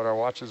quitting, but our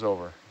watch is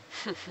over.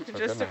 So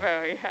just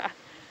about, yeah.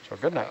 So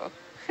good night.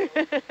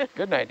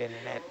 Good night,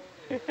 Internet.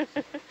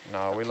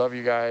 No, we love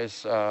you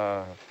guys.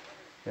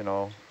 You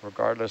know,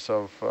 regardless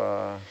of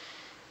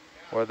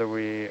whether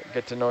we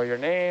get to know your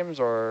names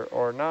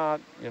or not,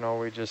 you know,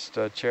 we just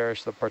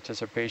cherish the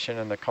participation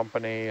and the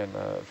company and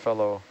the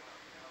fellow,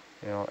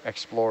 you know,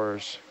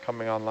 explorers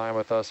coming online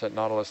with us at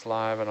Nautilus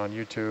Live and on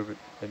YouTube.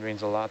 It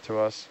means a lot to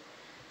us.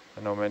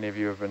 I know many of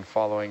you have been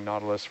following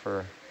Nautilus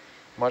for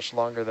much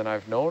longer than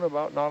I've known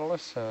about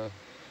Nautilus.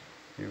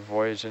 You've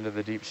voyaged into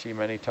the deep sea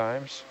many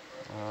times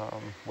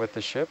with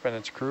the ship and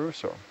its crew,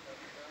 so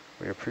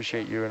we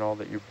appreciate you and all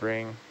that you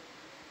bring.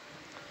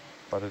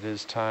 But it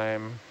is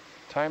time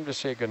to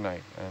say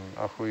goodnight and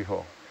ahui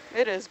ho.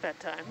 It is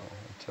bedtime.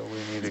 Until we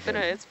meet again.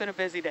 It's been a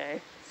busy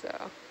day, so.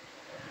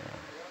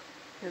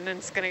 Yeah. And then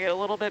it's going to get a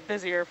little bit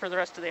busier for the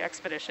rest of the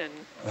expedition.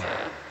 So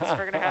we're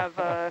going to have,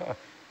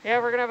 we're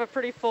going to have a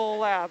pretty full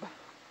lab.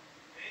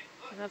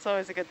 And that's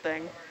always a good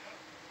thing.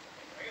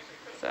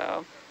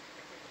 So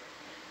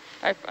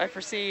I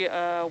foresee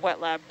a wet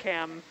lab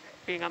cam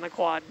being on the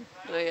quad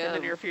in the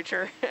near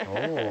future.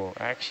 Oh,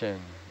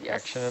 action.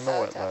 Yes. Action in the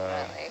wet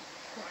lab.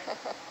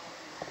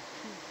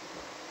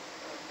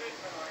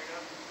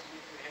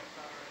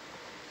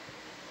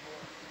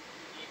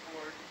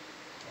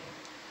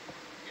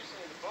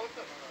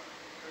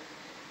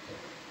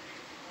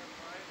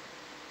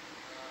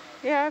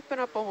 Yeah, I've been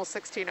up almost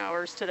 16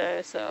 hours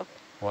today, so.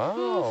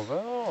 Wow,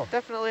 well.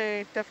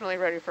 Definitely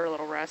ready for a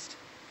little rest.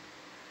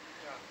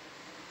 Yeah.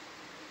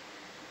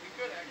 We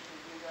could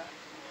actually do that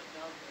when it's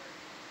out there.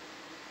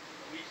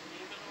 Are we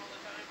steaming all the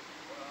time?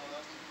 Well,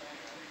 that's the thing.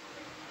 I think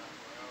we're going to have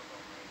we're out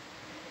all night.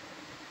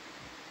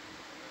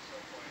 At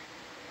some point,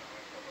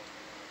 I feel like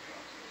we're going to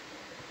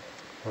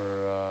be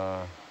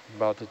We're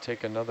about to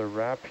take another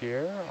wrap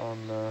here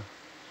on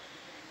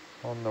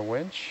the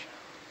winch.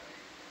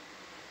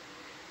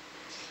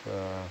 It's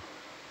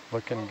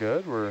looking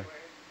good. We're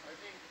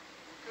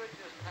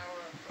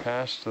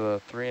past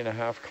the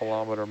 3.5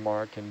 kilometer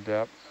mark in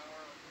depth,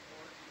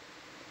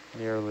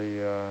 nearly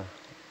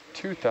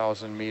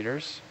 2,000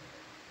 meters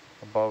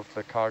above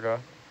the Kaga.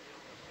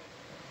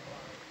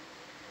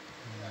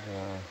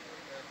 And,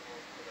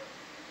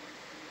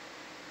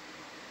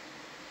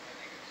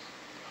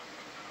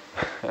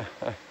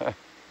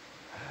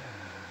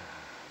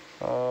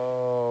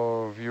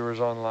 oh, viewers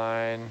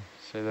online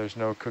say there's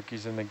no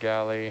cookies in the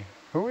galley.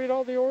 Who ate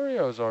all the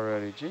Oreos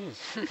already?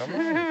 Jeez, come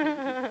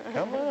on,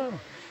 come on.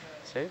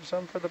 Save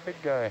some for the big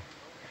guy.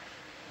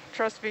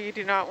 Trust me, you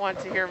do not want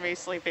to hear me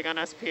sleeping on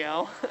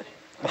SPL.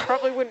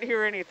 Probably wouldn't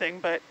hear anything,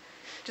 but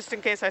just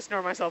in case I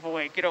snore myself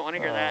awake, you don't want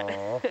to hear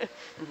that.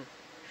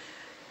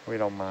 We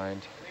don't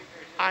mind.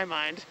 I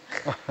mind.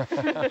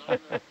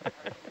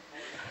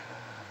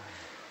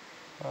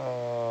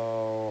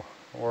 Oh,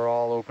 we're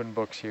all open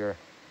books here.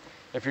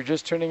 If you're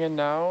just tuning in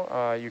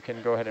now, you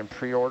can go ahead and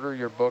pre-order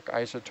your book,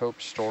 Isotope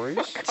Stories.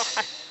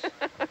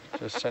 Oh,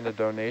 just send a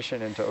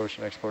donation into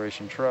Ocean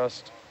Exploration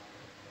Trust.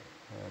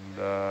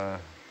 And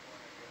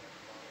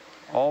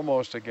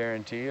almost a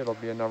guarantee it'll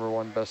be a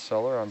 #1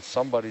 bestseller on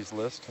somebody's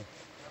list.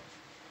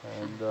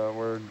 And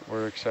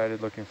we're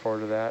excited, looking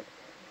forward to that.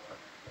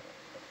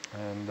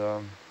 And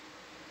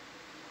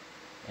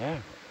yeah.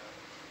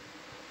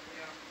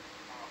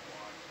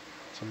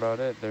 That's about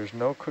it. There's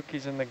no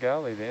cookies in the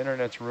galley. The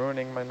internet's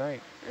ruining my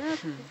night.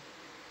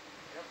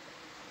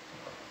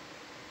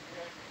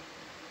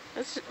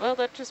 Well,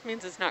 that just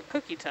means it's not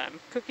cookie time.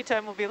 Cookie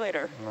time will be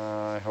later.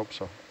 I hope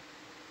so.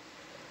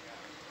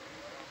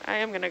 I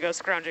am going to go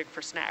scrounging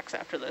for snacks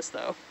after this,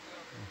 though.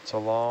 It's a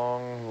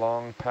long,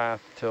 long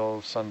path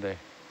till Sunday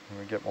when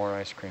we get more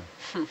ice cream.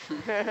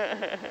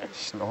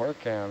 Snore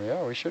cam.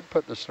 Yeah, we should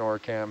put the snore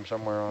cam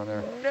somewhere on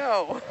there.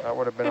 No. That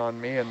would have been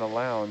on me in the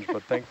lounge,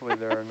 but thankfully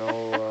there are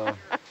no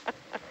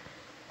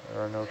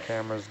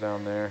cameras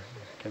down there.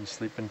 Can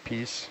sleep in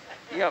peace.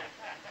 Yep.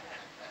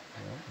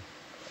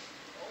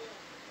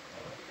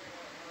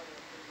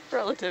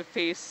 Relative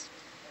peace.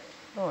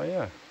 Oh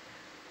yeah.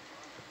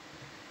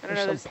 I don't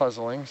There's know. some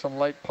puzzling, some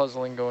light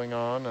puzzling going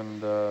on,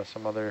 and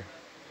some other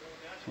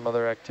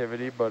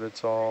activity, but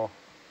it's all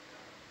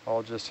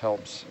just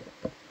helps.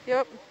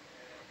 Yep.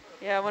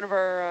 Yeah, one of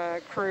our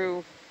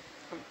crew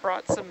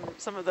brought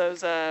some of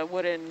those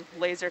wooden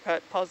laser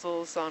cut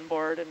puzzles on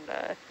board,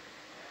 and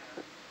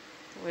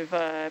we've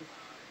been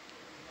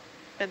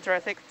through, I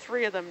think,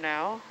 3 of them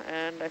now,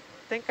 and I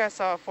think I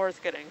saw a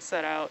 4th getting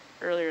set out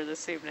earlier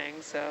this evening.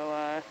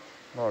 So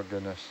Oh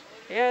goodness.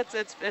 yeah,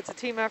 it's a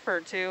team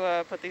effort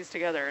to put these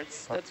together.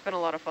 It's been a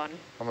lot of fun.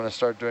 I'm gonna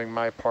start doing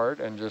my part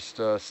and just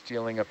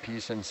stealing a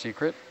piece in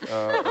secret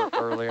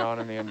early on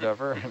in the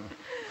endeavor and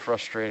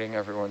frustrating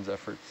everyone's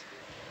efforts.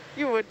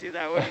 You would do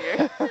that, wouldn't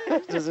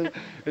you?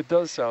 It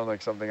does sound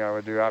like something I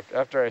would do.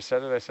 After I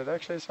said it, I said,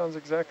 actually, it sounds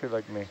exactly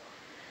like me.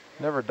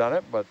 Never done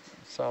it, but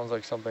it sounds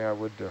like something I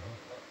would do.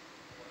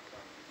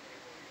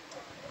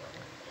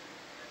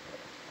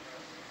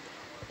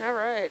 All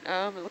right.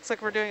 It looks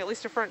like we're doing at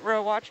least a front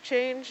row watch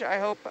change. I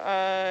hope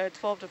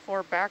 12 to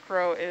 4 back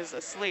row is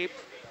asleep.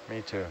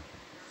 Me too.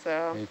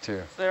 So me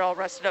too. So they're all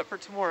rested up for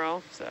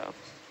tomorrow. So.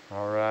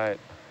 All right.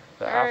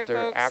 The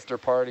after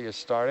party is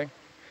starting.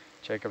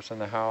 Jacob's in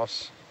the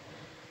house.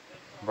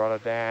 Brought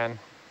it down.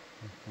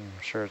 I'm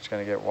sure it's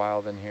going to get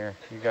wild in here.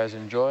 You guys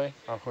enjoy.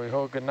 Ahui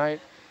ho, good night.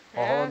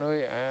 Yeah. Mahalo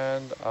nui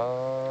and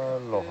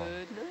aloha.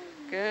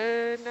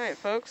 Good night,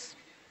 folks.